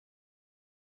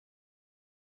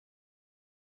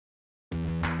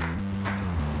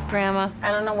Grandma?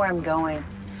 I don't know where I'm going.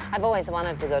 I've always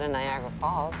wanted to go to Niagara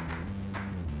Falls.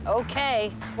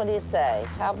 Okay. What do you say?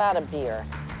 How about a beer?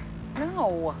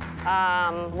 No.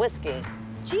 Whiskey.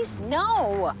 Jeez,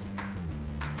 no.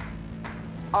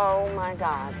 Oh, my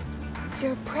God.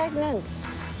 You're pregnant.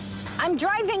 I'm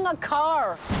driving a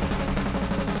car.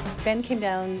 Ben came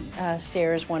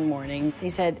downstairs one morning. He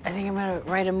said, I think I'm gonna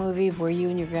write a movie where you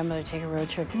and your grandmother take a road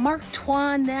trip. Mark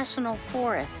Twain National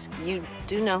Forest. You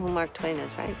do know who Mark Twain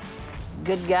is, right?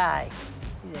 Good guy.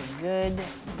 He's a good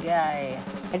guy.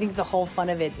 I think the whole fun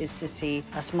of it is to see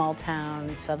a small town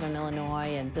in southern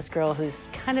Illinois and this girl who's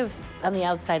kind of on the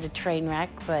outside a train wreck,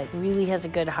 but really has a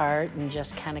good heart and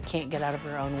just kind of can't get out of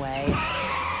her own way.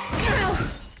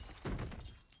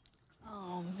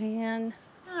 Oh, man.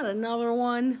 Not another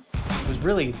one. It was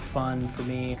really fun for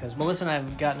me because Melissa and I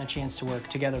have gotten a chance to work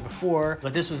together before,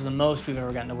 but this was the most we've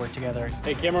ever gotten to work together.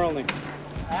 Hey, camera only.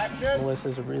 Action.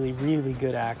 Melissa's a really, really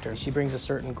good actor. She brings a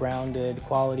certain grounded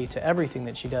quality to everything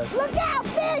that she does. Look out,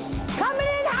 fish! Coming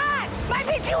in hot! Might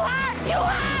be too hot! Too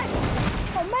hot!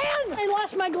 Oh, man! I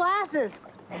lost my glasses.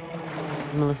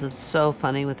 Melissa's so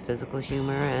funny with physical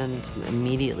humor, and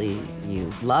immediately you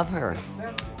love her.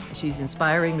 She's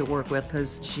inspiring to work with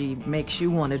because she makes you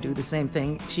want to do the same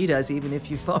thing she does, even if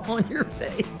you fall on your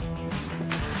face.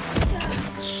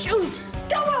 Shoot!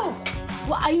 Don't move!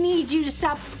 Well, I need you to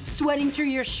stop sweating through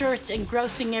your shirts and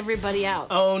grossing everybody out.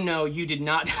 Oh, no, you did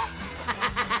not.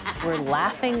 We're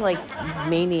laughing like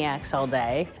maniacs all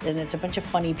day, and it's a bunch of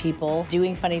funny people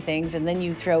doing funny things, and then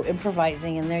you throw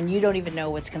improvising in there, and you don't even know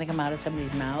what's gonna come out of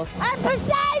somebody's mouth. I'm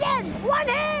Poseidon! One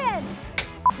hand!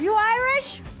 You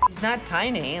Irish? He's not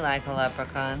tiny like a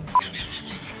leprechaun.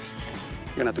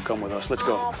 You're gonna have to come with us. Let's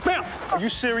go. Ma'am, are you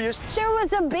serious? There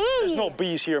was a bee! There's no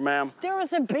bees here, ma'am. There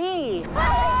was a bee!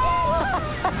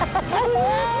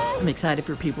 I'm excited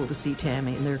for people to see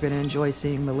Tammy, and they're going to enjoy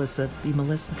seeing Melissa be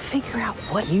Melissa. Figure out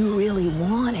what you really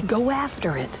want and go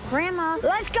after it. Grandma,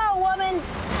 let's go, woman!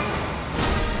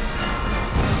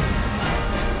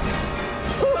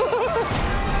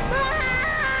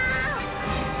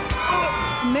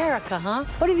 America, huh?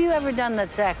 What have you ever done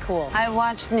that's that cool? I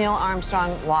watched Neil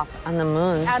Armstrong walk on the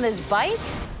moon. On his bike?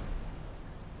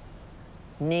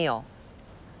 Neil.